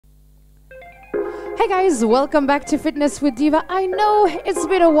Hey guys, welcome back to Fitness with Diva. I know it's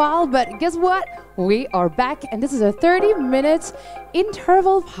been a while, but guess what? We are back and this is a 30-minute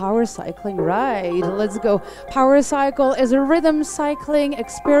interval power cycling ride. Let's go. Power cycle is a rhythm cycling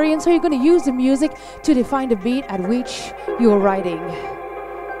experience, so you're going to use the music to define the beat at which you're riding.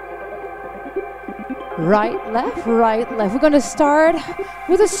 Right, left, right, left. We're going to start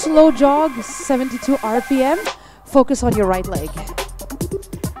with a slow jog, 72 RPM. Focus on your right leg.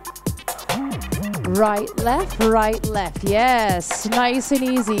 Right, left. Yes, nice and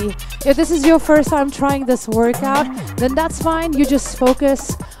easy. If this is your first time trying this workout, then that's fine. You just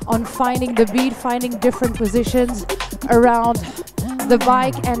focus on finding the beat, finding different positions around the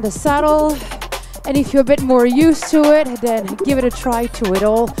bike and the saddle. And if you're a bit more used to it, then give it a try to it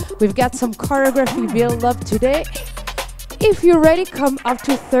all. We've got some choreography build up today. If you're ready, come up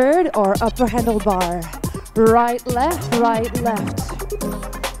to third or upper handlebar. Right, left.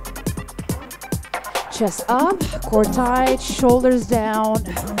 Chest up, core tight, shoulders down.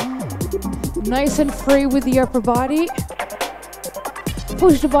 Nice and free with the upper body.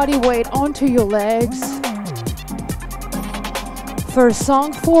 Push the body weight onto your legs. First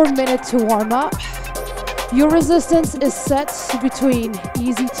song, 4 minutes to warm up. Your resistance is set between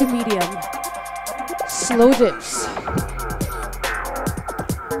easy to medium. Slow dips.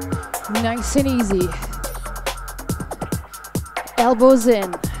 Nice and easy. Elbows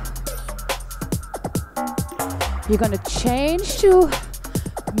in. You're gonna change to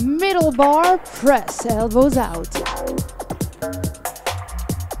middle bar press, elbows out.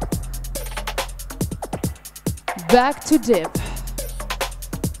 Back to dip.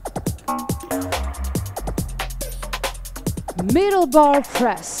 Middle bar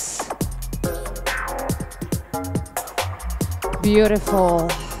press. Beautiful.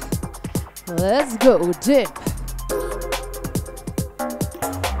 Let's go, dip.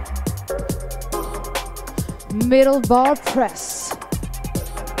 Middle bar press.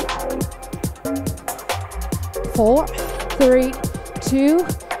 4, 3, 2,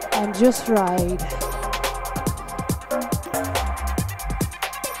 and just ride.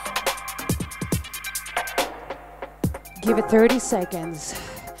 Give it 30 seconds.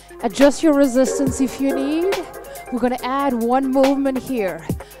 Adjust your resistance if you need. We're gonna add one movement here.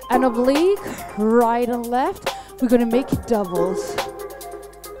 An oblique, right and left. We're gonna make it doubles.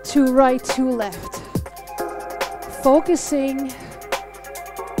 2 right, 2 left. Focusing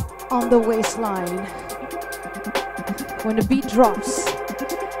on the waistline. When the beat drops,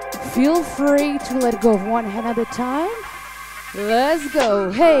 feel free to let go of one hand at a time. Let's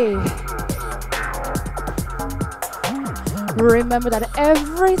go. Hey. Remember that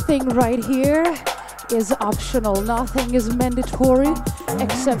everything right here is optional. Nothing is mandatory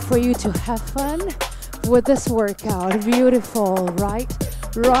except for you to have fun with this workout. Beautiful. Right,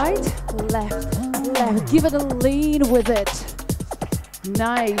 left. Give it a lean with it.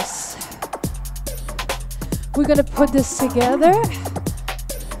 Nice. We're gonna put this together.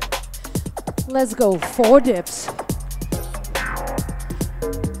 Let's go. 4 dips.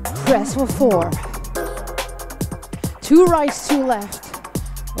 Press for 4. 2 rights, 2 left.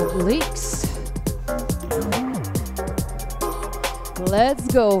 Obliques. Let's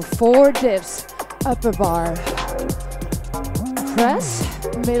go. 4 dips. Upper bar. Press.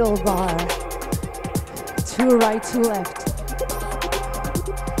 Middle bar. 2 right, 2 left.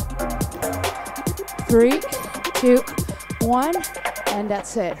 3, 2, 1, and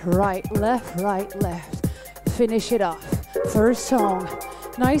that's it. Right, left. Finish it off. First song,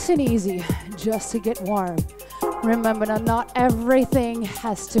 nice and easy, just to get warm. Remember that not everything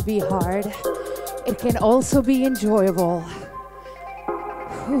has to be hard. It can also be enjoyable.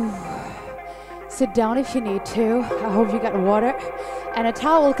 Whew. Sit down if you need to. I hope you got water and a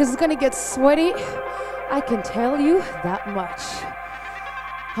towel because it's gonna get sweaty. I can tell you that much.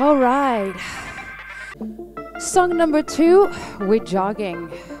 All right. Song number 2, we're jogging.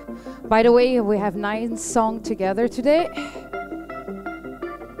 By the way, we have 9 songs together today.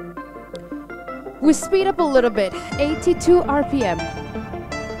 We speed up a little bit, 82 RPM.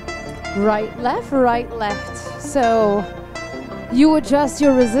 Right, left. So you adjust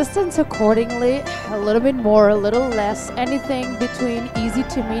your resistance accordingly, a little bit more, a little less, anything between easy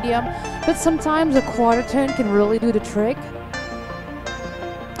to medium. But sometimes a quarter turn can really do the trick.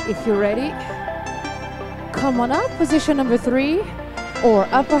 If you're ready, come on up, position number 3, or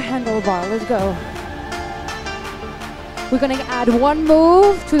upper handlebar. Let's go. We're gonna add one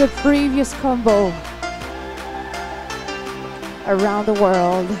move to the previous combo. Around the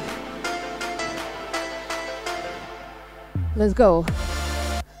world. Let's go.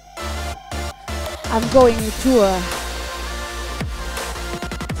 I'm going to a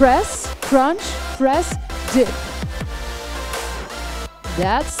press, crunch, press, dip.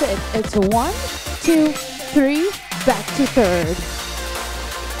 That's it. It's 1, 2, 3, back to third.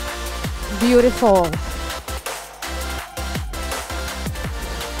 Beautiful.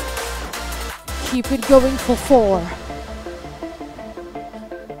 Keep it going for 4,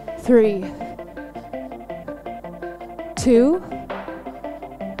 3, 2,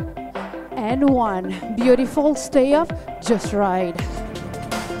 and 1. Beautiful. Stay up just right.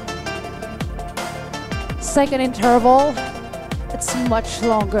 Second interval, it's much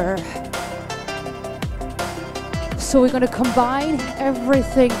longer. So we're going to combine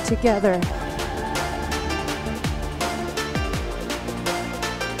everything together.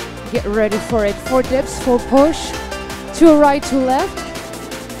 Get ready for it. 4 dips, 4 push, 2 right, 2 left,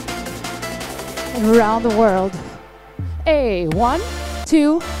 and around the world. 1,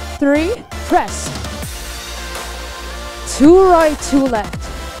 2, 3, press. 2 right, 2 left.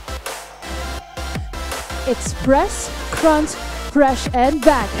 It's press, crunch, press, and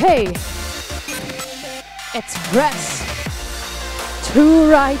back. Hey, it's press. 2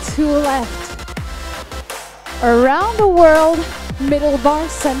 right, 2 left. Around the world, middle bar,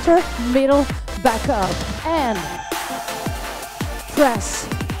 center, middle, back up. And press.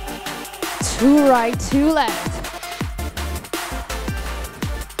 2 right, 2 left.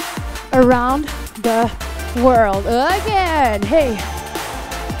 Around the world. Again. Hey.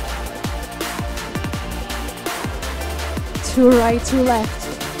 2 right, 2 left.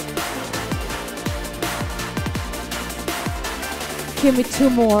 Give me 2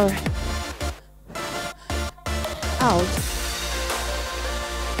 more. Out.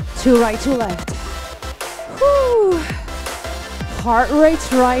 2 right, 2 left. Whew. Heart rate's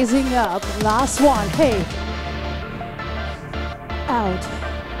rising up. Last one. Hey. Out.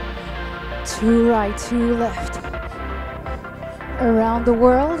 2 right, 2 left. Around the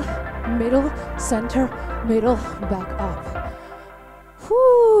world. Middle, center, middle, back up.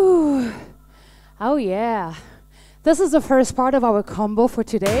 Whew. Oh yeah. This is the first part of our combo for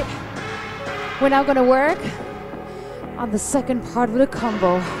today. We're now gonna work on the second part of the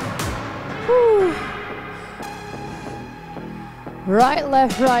combo. Whew. Right,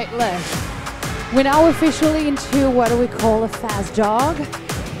 left, right, left. We're now officially into what we call a fast jog.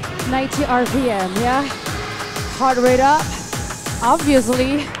 90 RPM, yeah? Heart rate up.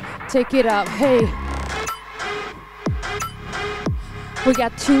 Obviously, take it up. Hey. We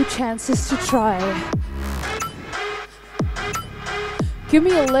got 2 chances to try. Give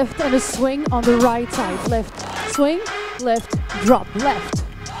me a lift and a swing on the right side. Lift, swing, lift, drop, left.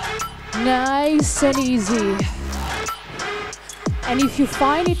 Nice and easy. And if you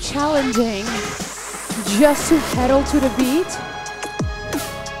find it challenging just to pedal to the beat,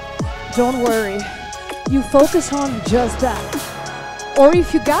 don't worry. You focus on just that. Or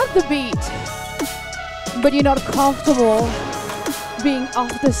if you got the beat, but you're not comfortable being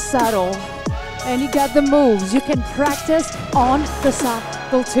off the saddle, and you got the moves, you can practice on the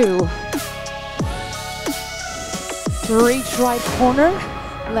saddle too. Reach right corner,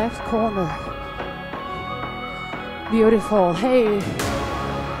 left corner. Beautiful. Hey.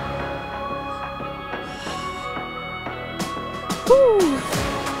 Woo.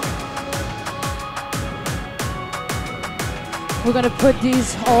 We're gonna put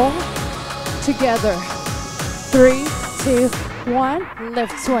these all together. 3, 2, 1,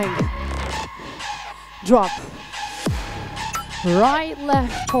 left swing. Drop. Right,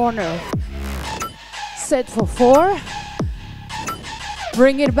 left corner. Set for 4.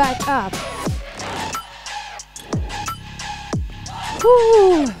 Bring it back up.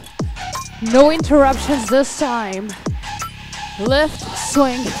 Whew. No interruptions this time. Lift,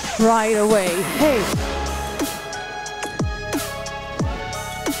 swing, right away. Hey.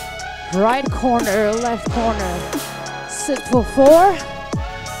 Right corner, left corner. Sit for 4.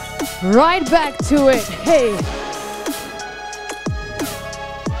 Right back to it. Hey.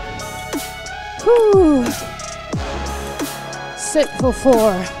 Whew. Sit for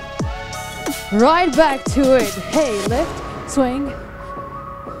 4. Right back to it. Hey, lift, swing.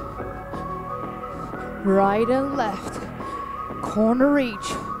 Right and left. Corner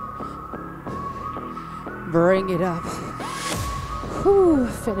reach. Bring it up. Whew,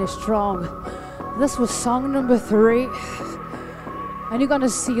 finish strong. This was song number 3. And you're gonna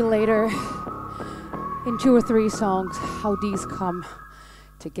see later in 2 or 3 songs how these come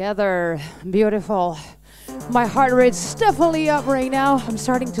together. Beautiful. My heart rate's definitely up right now. I'm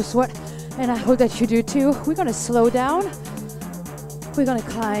starting to sweat, and I hope that you do too. We're gonna slow down. We're gonna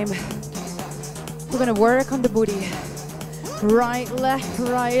climb. We're gonna work on the booty. Right, left,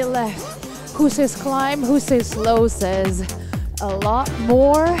 right, left. Who says climb? Who says slow? Says a lot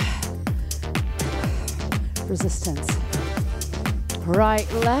more. resistance. Right,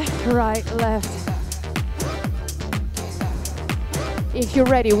 left, right, left. If you're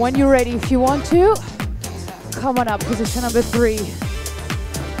ready, when you're ready, if you want to, come on up, position number 3.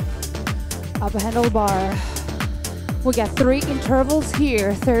 Upper handlebar. We got 3 intervals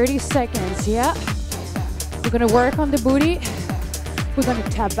here, 30 seconds, yeah? We're gonna work on the booty. We're gonna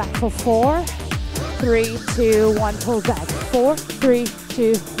tap back for 4, 3, 2, 1, pull back. 4, 3,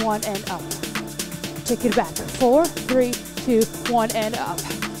 2, 1, and up. Take it back. 4, 3, 2, 1, and up.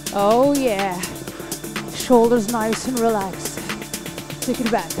 Oh yeah. Shoulders nice and relaxed. Take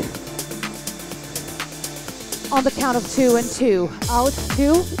it back. On the count of 2 and 2. Out,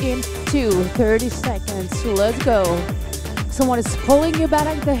 2, in, 2. 30 seconds. Let's go. Someone is pulling you back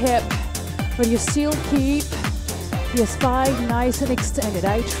at the hip, but you still keep your spine nice and extended.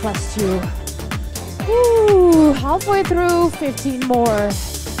 I trust you. Woo, halfway through, 15 more.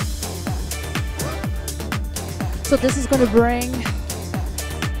 So this is going to bring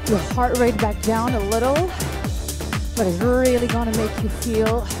your heart rate back down a little, but it's really going to make you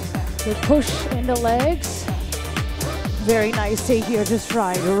feel the push in the legs. Very nice. Stay here, just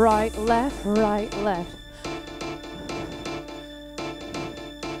right, right, left, right, left.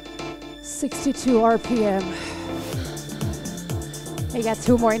 62 RPM. You got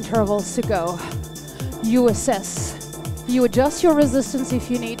 2 more intervals to go. You assess. You adjust your resistance if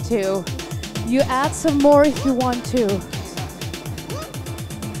you need to. You add some more if you want to.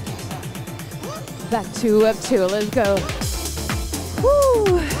 Back 2, up 2, let's go.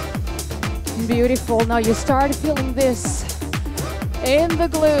 Woo! Beautiful. Now you start feeling this in the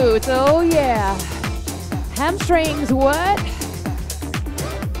glutes. Oh yeah. Hamstrings, what?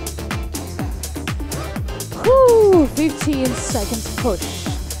 Woo! 15 seconds push.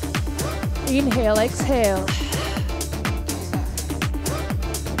 Inhale, exhale.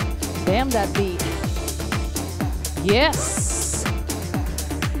 Damn that beat. Yes.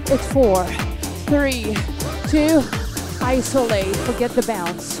 It's 4, 3, 2, isolate. Forget the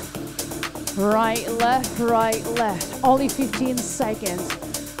bounce. Right, left. Only 15 seconds.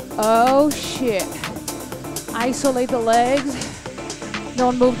 Oh shit. Isolate the legs.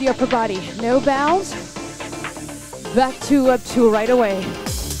 Don't move the upper body. No bounce. Back 2, up 2 right away.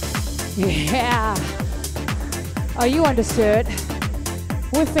 Yeah. Oh, you understood.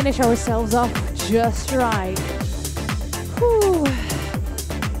 We finish ourselves off just right. Whew.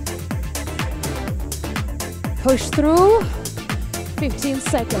 Push through. 15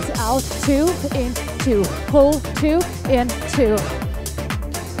 seconds. Out, 2, in, 2. Pull, 2, in, 2.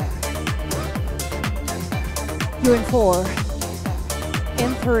 You're in 4.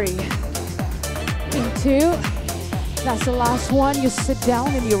 In 3. In 2. That's the last one. You sit down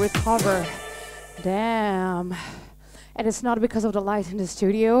and you recover. Damn. And it's not because of the light in the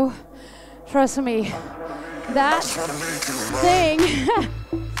studio. Trust me. That thing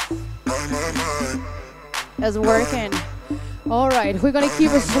is working. All right, we're gonna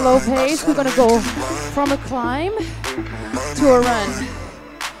keep a slow pace. We're gonna go from a climb to a run.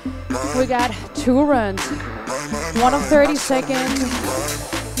 We got 2 runs. One of 30 seconds,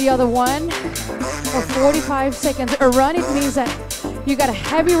 the other one of 45 seconds. A run, it means that you got a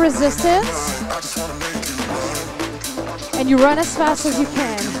heavy resistance and you run as fast as you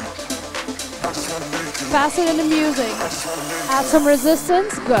can. Faster than the music. Add some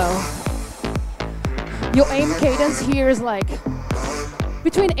resistance, go. Your aim cadence here is like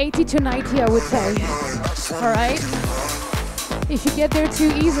between 80 to 90, I would say. All right? If you get there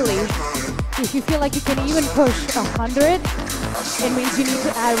too easily, if you feel like you can even push 100, it means you need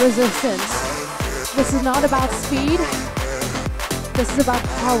to add resistance. This is not about speed. This is about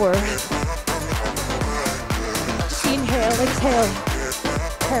power. Inhale, exhale.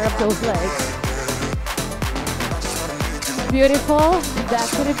 Pair up those legs. Beautiful. Back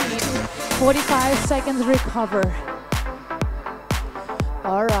to the beat. 45 seconds recover.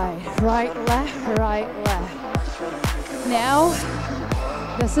 All right. Right, left, right, left. Now,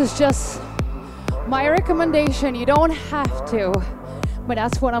 this is just my recommendation. You don't have to, but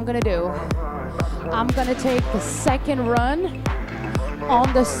that's what I'm gonna do. I'm gonna take the second run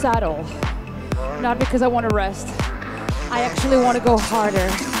on the saddle. Not because I want to rest. I actually want to go harder.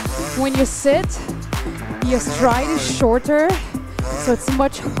 When you sit, your stride is shorter, so it's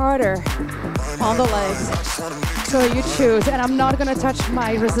much harder on the legs. So you choose, and I'm not gonna touch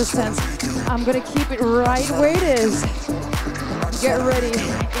my resistance. I'm gonna keep it right where it is. Get ready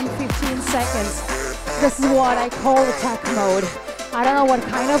in 15 seconds. This is what I call attack mode. I don't know what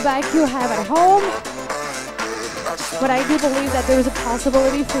kind of bike you have at home, but I do believe that there is a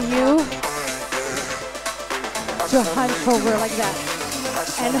possibility for you to hunch over like that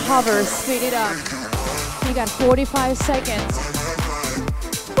and hover, speed it up. You got 45 seconds.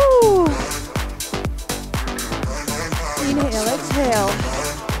 Woo. Inhale, exhale.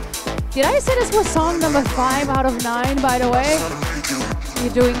 Did I say this was song number 5 out of 9, by the way?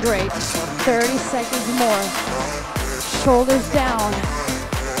 You're doing great. 30 seconds more. Shoulders down.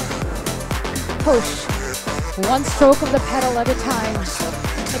 Push. One stroke of the pedal at a time.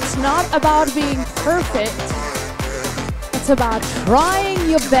 It's not about being perfect. It's about trying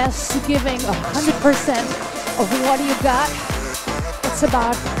your best, giving 100% of what you got. It's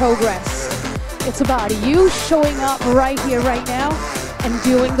about progress. It's about you showing up right here, right now, and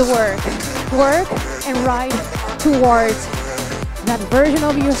doing the work. Work and ride towards that version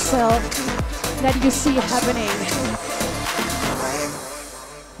of yourself that you see happening.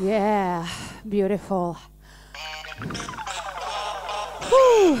 Yeah, beautiful.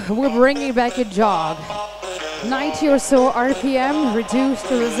 Whew, we're bringing back a jog. 90 or so RPM, reduce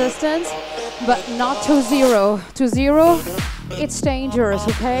the resistance, but not to 0. To 0, it's dangerous,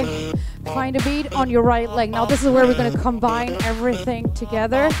 okay? Find a beat on your right leg. Now this is where we're gonna combine everything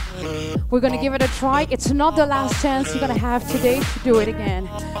together. We're gonna give it a try. It's not the last chance you're gonna have today to do it again.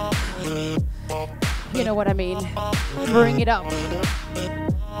 You know what I mean. Bring it up.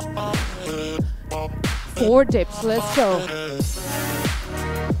 4 dips, let's go.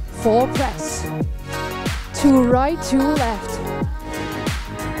 4 press. 2 right, 2 left.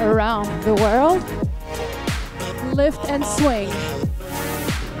 Around the world. Lift and swing.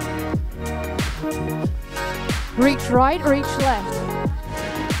 Reach right, reach left.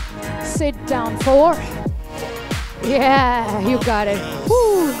 Sit down, 4. Yeah, you got it.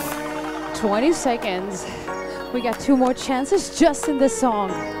 Woo. 20 seconds. We got 2 more chances just in this song.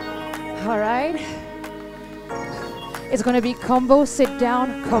 All right. It's gonna be combo, sit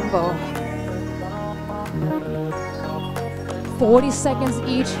down, combo. 40 seconds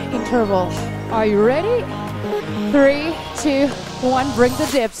each interval. Are you ready? 3, 2, 1, bring the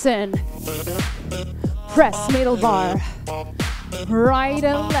dips in. Press middle bar. Right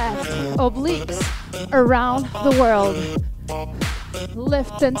and left, obliques, around the world.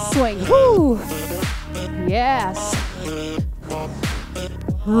 Lift and swing. Woo! Yes.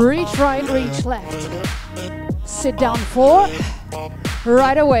 Reach right, reach left. Sit down, 4.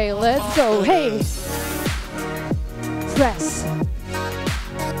 Right away, let's go. Hey. Press.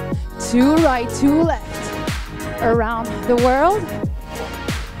 2 right, 2 left. Around the world.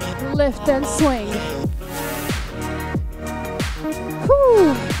 Lift and swing.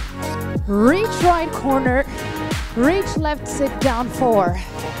 Whew. Reach right corner. Reach left, sit down, 4.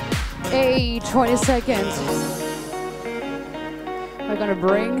 20 seconds. We're gonna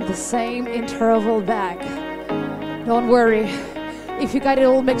bring the same interval back. Don't worry, if you got it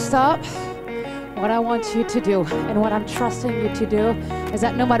all mixed up, what I want you to do and what I'm trusting you to do is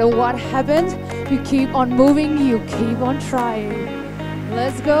that no matter what happens, you keep on moving, you keep on trying.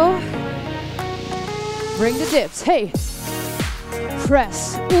 Let's go. Bring the dips. Hey.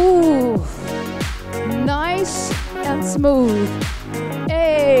 Press. Ooh. Nice and smooth.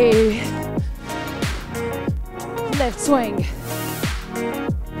 Hey. Left swing.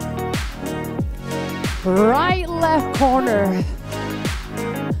 Right, left corner.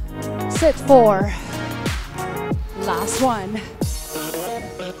 Sit 4. Last one.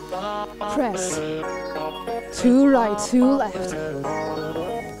 Press. 2 right, 2 left.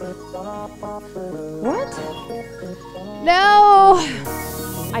 What? No!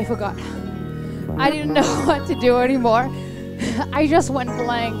 I forgot. I didn't know what to do anymore. I just went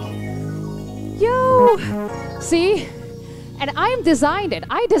blank. Yo! See? And I designed it.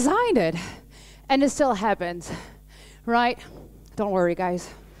 I designed it. And it still happens. Right? Don't worry, guys.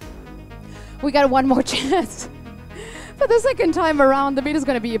 We got 1 more chance. For the second time around, the beat is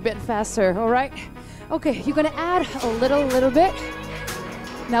going to be a bit faster, all right? Okay, you're going to add a little bit.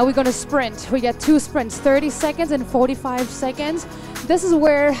 Now we're going to sprint. We get 2 sprints, 30 seconds and 45 seconds. This is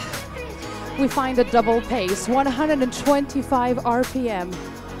where we find the double pace, 125 RPM.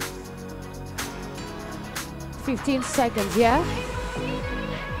 15 seconds, yeah?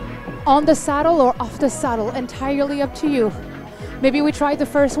 On the saddle or off the saddle, entirely up to you. Maybe we try the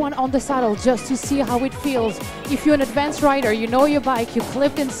first one on the saddle just to see how it feels. If you're an advanced rider, you know your bike, you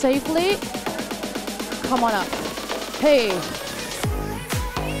clipped in safely, come on up. Hey.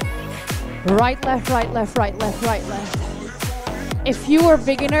 Right, left, right, left, right, left, right, left. If you are a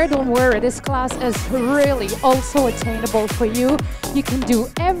beginner, don't worry, this class is really also attainable for you. You can do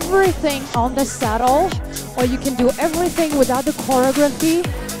everything on the saddle, or you can do everything without the choreography.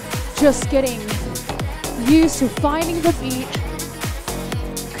 Just getting used to finding the beat,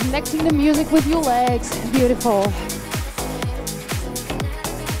 connecting the music with your legs. Beautiful.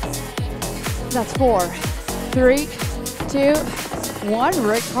 That's 4. 3, 2, 1.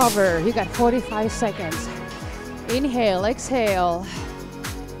 Recover. You got 45 seconds. Inhale, exhale.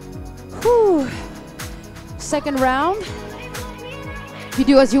 Whew. Second round. You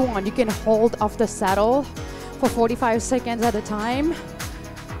do as you want. You can hold off the saddle for 45 seconds at a time.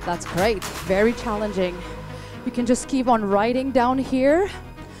 That's great. Very challenging. You can just keep on riding down here,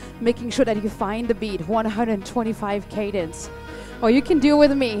 making sure that you find the beat, 125 cadence. Or you can do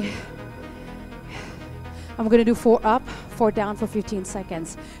with me. I'm gonna do 4 up, 4 down for 15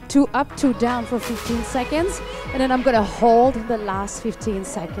 seconds. 2 up, 2 down for 15 seconds. And then I'm gonna hold the last 15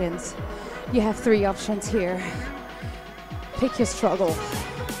 seconds. You have 3 options here. Pick your struggle.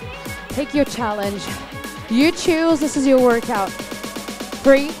 Pick your challenge. You choose, this is your workout.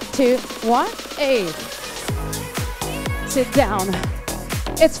 3, 2, 1, 8. Sit down.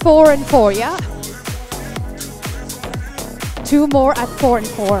 It's 4 and 4, yeah? 2 more at 4 and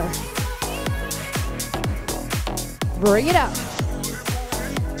 4. Bring it up.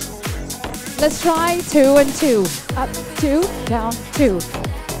 Let's try 2 and 2. Up, 2, down, 2.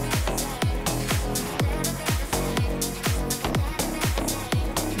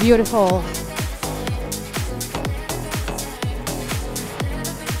 Beautiful.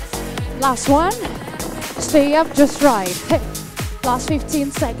 Last one. Stay up, just right. Hey. Last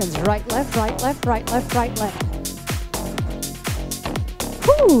 15 seconds. Right, left, right, left, right, left, right, left.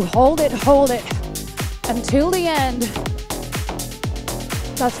 Whew. Hold it, hold it. Until the end.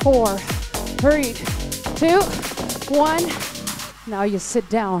 That's 4, 3, 2, 1. Now you sit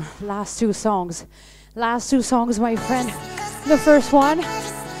down. Last 2 songs. Last 2 songs, my friend. The first one,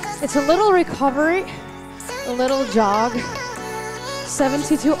 it's a little recovery, a little jog,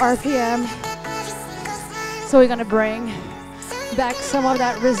 72 RPM. So we're gonna bring back some of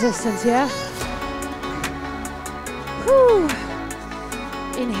that resistance, yeah? Whew.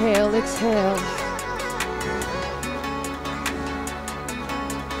 Inhale, exhale.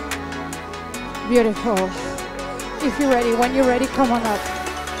 Beautiful. If you're ready, when you're ready, come on up.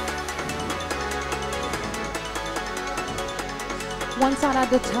 One side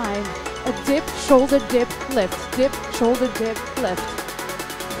at a time. A dip, shoulder dip, lift. Dip, shoulder dip, lift.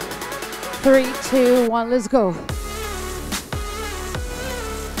 3, 2, 1, let's go.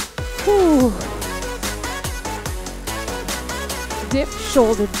 Whew. Dip,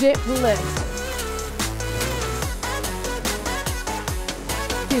 shoulder dip, lift.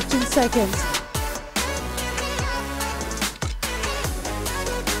 15 seconds.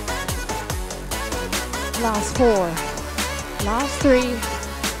 Last 4. Last 3,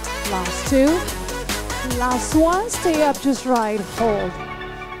 last 2, last 1, stay up, just right, hold.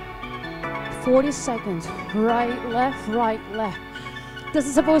 40 seconds, right, left, right, left. This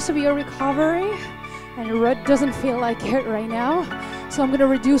is supposed to be a recovery, and it doesn't feel like it right now, so I'm gonna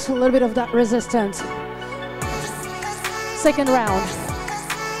reduce a little bit of that resistance. Second round.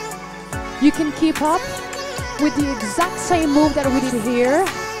 You can keep up with the exact same move that we did here,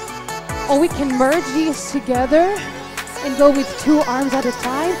 or we can merge these together and go with 2 arms at a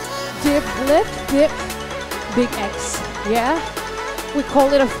time. Dip, lift, dip, big X, yeah? We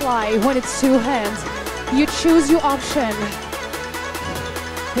call it a fly when it's 2 hands. You choose your option.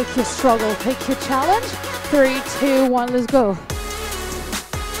 Pick your struggle, pick your challenge. 3, 2, 1, let's go.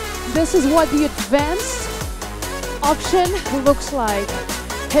 This is what the advanced option looks like.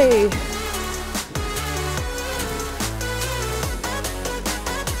 Hey.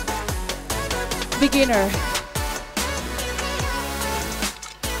 Beginner.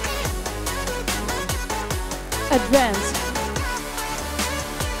 Advanced.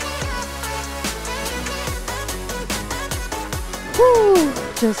 Woo,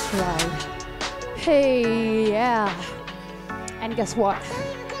 just right. Hey, yeah. And guess what?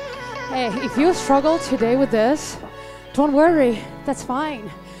 Hey, if you struggle today with this, don't worry, that's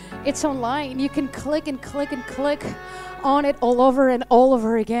fine. It's online. You can click and click and click on it all over and all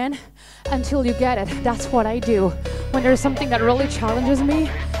over again until you get it. That's what I do. When there's something that really challenges me,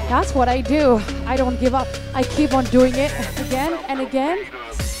 that's what I do. I don't give up. I keep on doing it again and again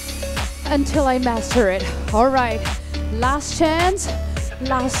until I master it. All right, last chance,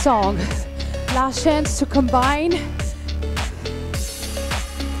 last song. Last chance to combine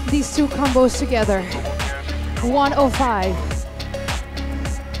these 2 combos together. 105.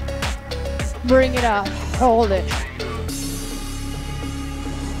 Bring it up, hold it.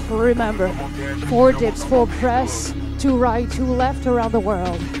 Remember, 4 dips, 4 press, 2 right, 2 left around the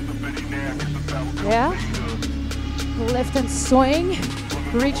world. Yeah? Lift and swing.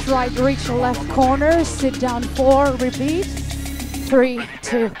 Reach right, reach left corner. Sit down 4, repeat. 3,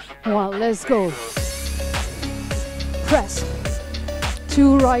 2, 1, let's go. Press.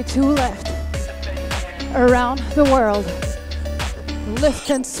 2 right, 2 left. around the world. Lift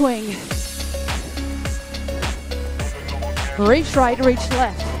and swing. Reach right, reach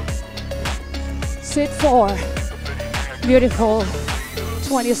left. Sit 4. Beautiful.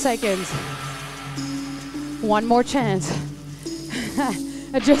 20 seconds. One more chance.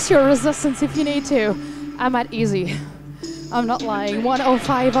 Adjust your resistance if you need to. I'm at easy. I'm not lying.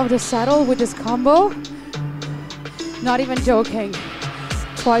 105 of the saddle with this combo. Not even joking.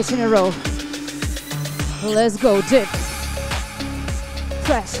 Twice in a row. Let's go. Dip.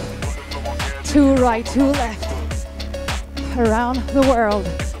 Press. 2 right, 2 left. Around the world.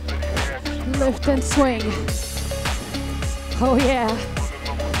 Lift and swing. Oh yeah.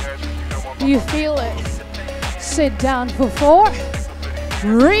 You feel it. Sit down for 4.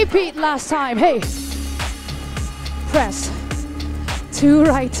 Repeat last time. Hey. Press. 2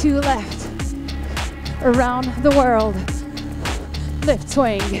 right, 2 left. Around the world. Lift,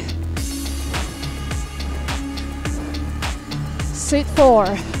 swing. Sit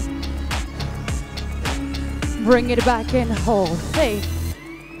 4. Bring it back in, hold. Hey.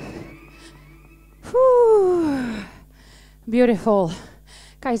 Whew. Beautiful.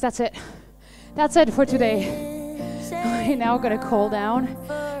 Guys, that's it. That's it for today. We're now gonna cool down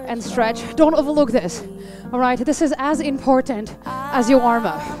and stretch. Don't overlook this. All right, this is as important as your warm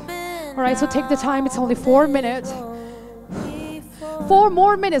up. All right, so take the time. It's only 4 minutes. 4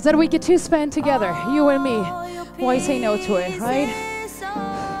 more minutes that we get to spend together, you and me. Why say no to it, right?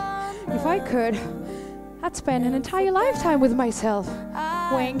 If I could, I'd spend an entire lifetime with myself.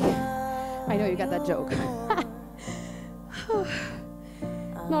 Wink. I know you got that joke.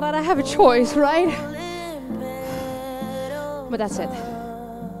 Not that I have a choice, right? But that's it.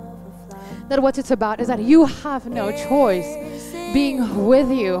 That what it's about is that you have no choice. Being with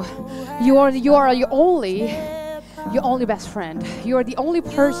you, you are your only best friend. You are the only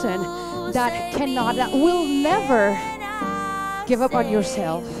person that will never give up on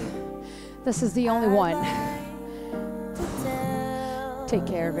yourself. This is the only one. Take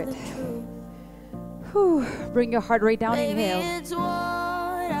care of it. Whew. Bring your heart rate down. Inhale.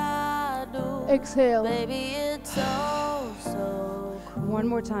 Exhale. One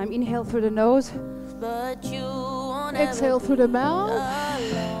more time. Inhale through the nose. Exhale through the mouth.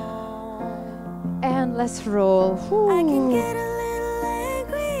 And let's roll.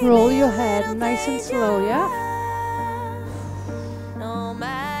 Roll your head nice and slow, yeah?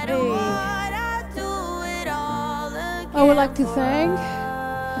 Hey. I would like to thank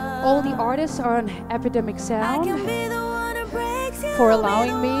all the artists on Epidemic Sound for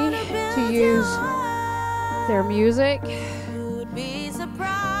allowing me to use their music.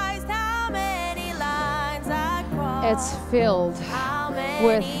 It's filled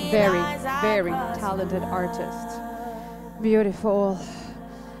with very, very talented artists. Beautiful.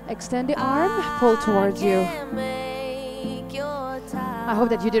 Extend the arm, pull towards you. I hope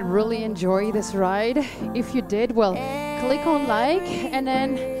that you did really enjoy this ride. If you did, well, click on like and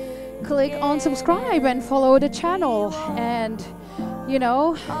then click on subscribe and follow the channel, and you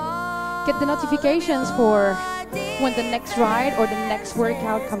know, get the notifications for when the next ride or the next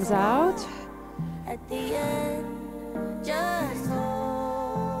workout comes out.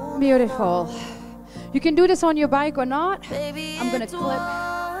 Beautiful. You can do this on your bike or not. I'm gonna clip,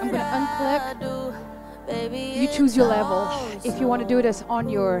 I'm gonna unclip. You choose your level. If you want to do this on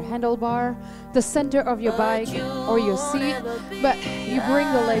your handlebar, the center of your bike, or your seat, but you bring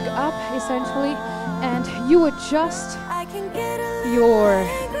the leg up essentially, and you adjust your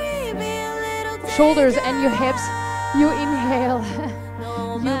shoulders and your hips. You inhale,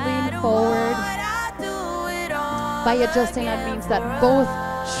 you lean forward. By adjusting, that means that both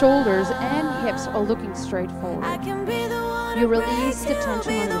shoulders and hips are looking straight forward. You release the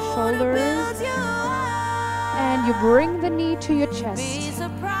tension on your shoulders, and you bring the knee to your chest.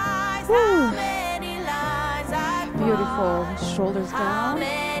 Woo. Beautiful. Shoulders down.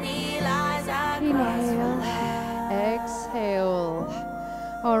 Inhale. Exhale.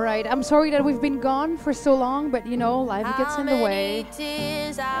 All right. I'm sorry that we've been gone for so long, but you know, life gets in the way.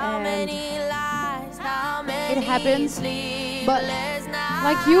 And it happens. But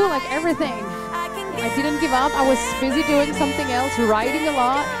like you, like everything, I didn't give up. I was busy doing something else, writing a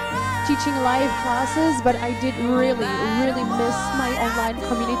lot, teaching live classes, but I did really, really miss my online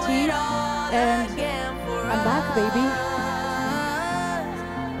community, and I'm back, baby.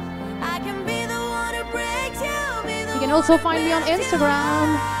 You can also find me on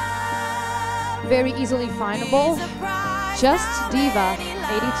Instagram, very easily findable, just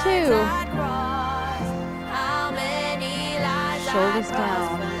Diva82. Shoulders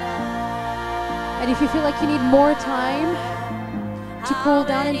down. And if you feel like you need more time to cool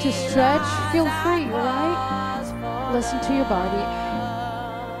down and to stretch, feel free, right? Listen to your body.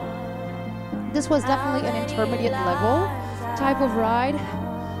 This was definitely an intermediate level type of ride.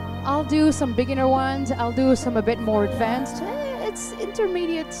 I'll do some beginner ones. I'll do some a bit more advanced. It's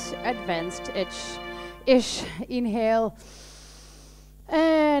intermediate, advanced-ish. Inhale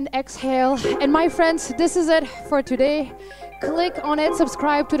and exhale. And my friends, this is it for today. Click on it,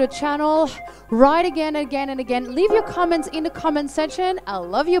 subscribe to the channel, ride again, again, and again. Leave your comments in the comment section. I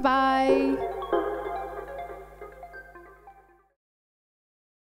love you, bye.